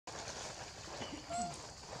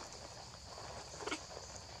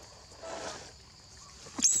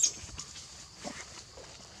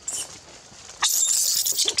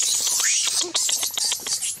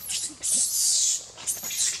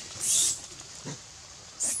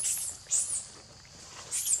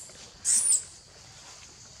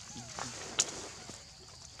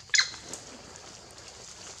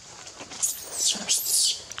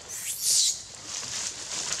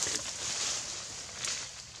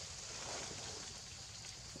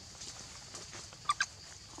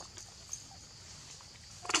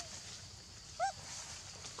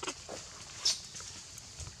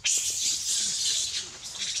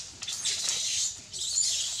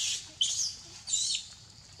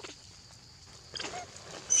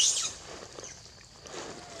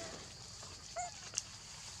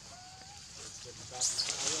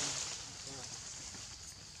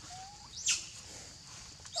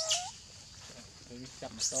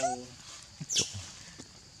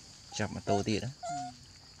chập mà tô tiệt đó.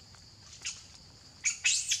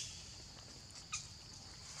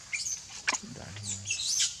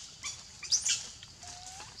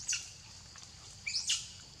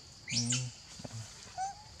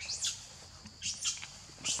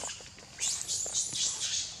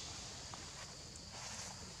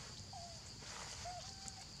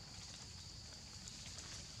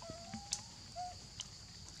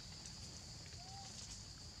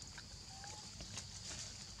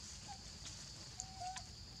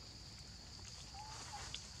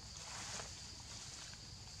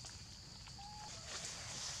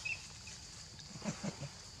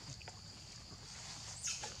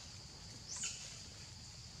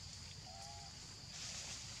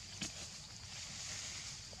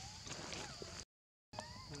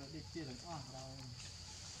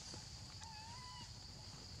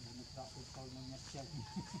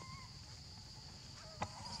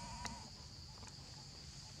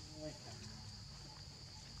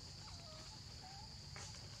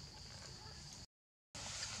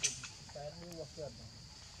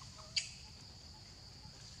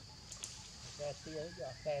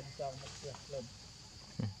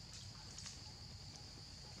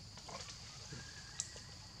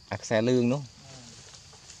 Xe lương đúng không?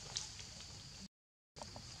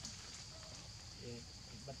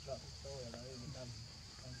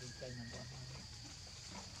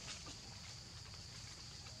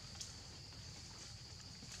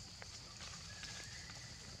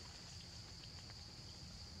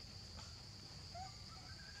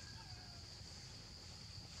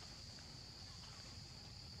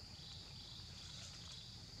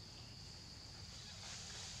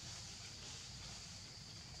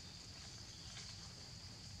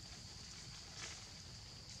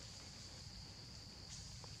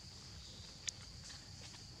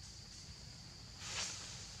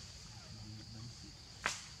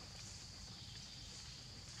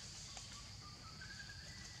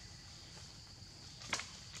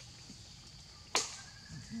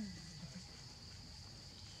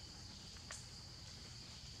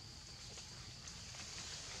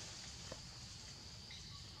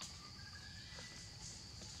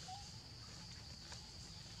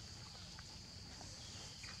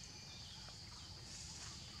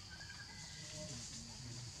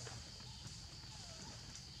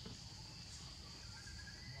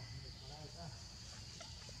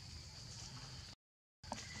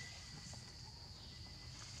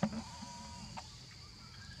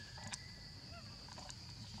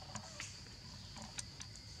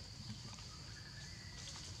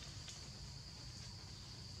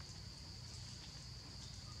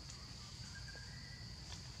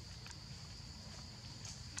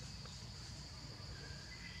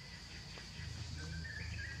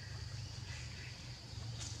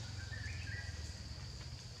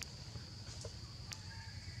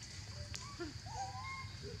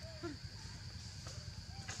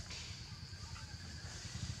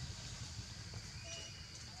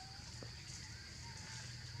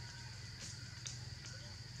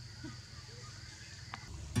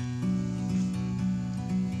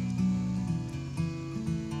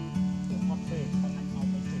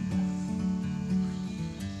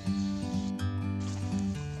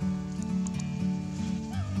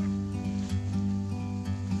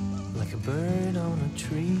 Bird on a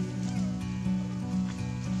tree,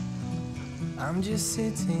 I'm just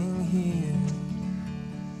sitting here.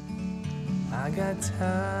 I got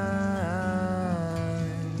time,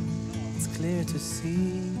 it's clear to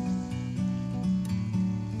see.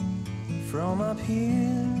 From up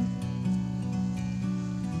here,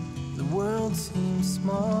 the world seems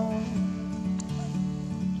small.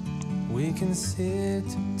 We can sit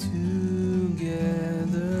together.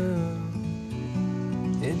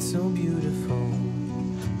 It's so beautiful,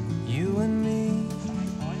 you and me.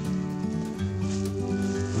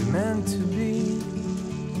 We're meant to be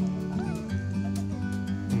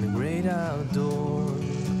in the great outdoors,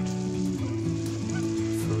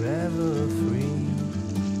 forever free.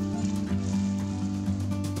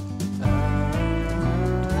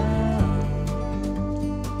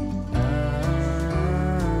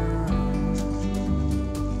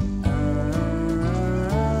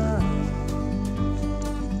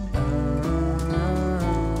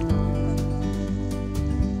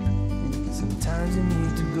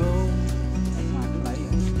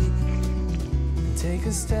 Take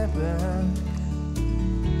a step back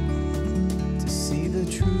to see the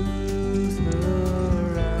truth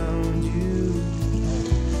around you.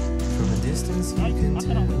 From a distance you can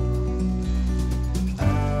tell.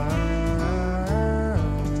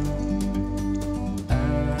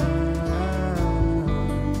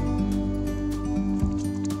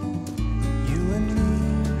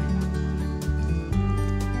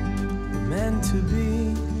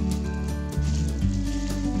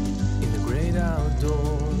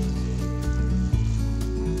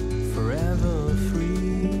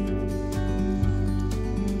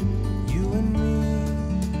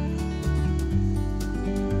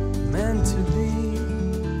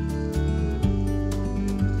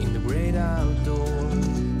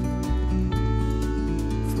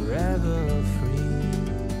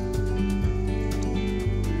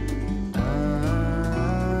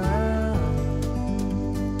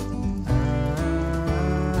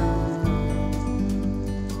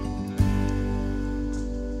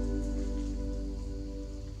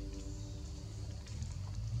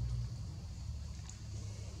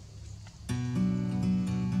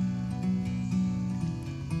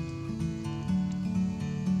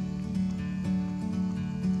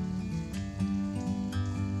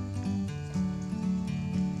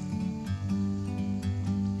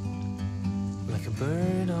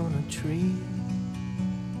 bird on a tree.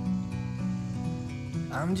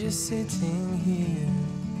 I'm just sitting here.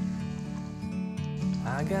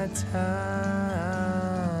 I got time,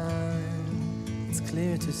 it's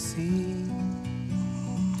clear to see.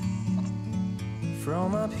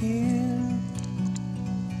 From up here,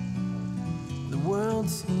 the world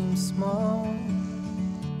seems small.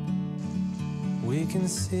 We can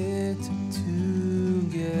sit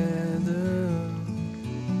together.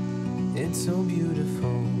 It's so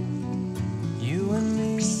beautiful, you and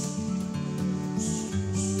me.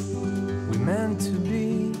 We're meant to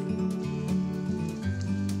be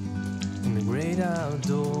in the great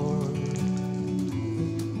outdoors,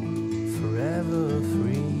 forever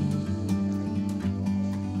free.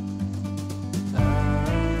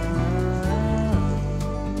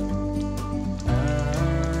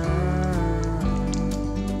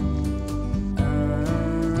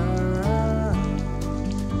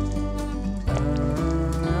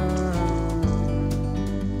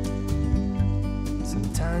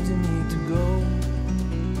 Sometimes you need to go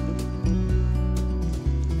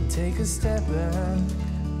and take a step back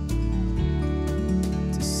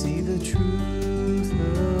to see the truth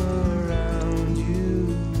around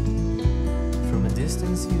you. From a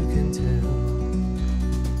distance you can tell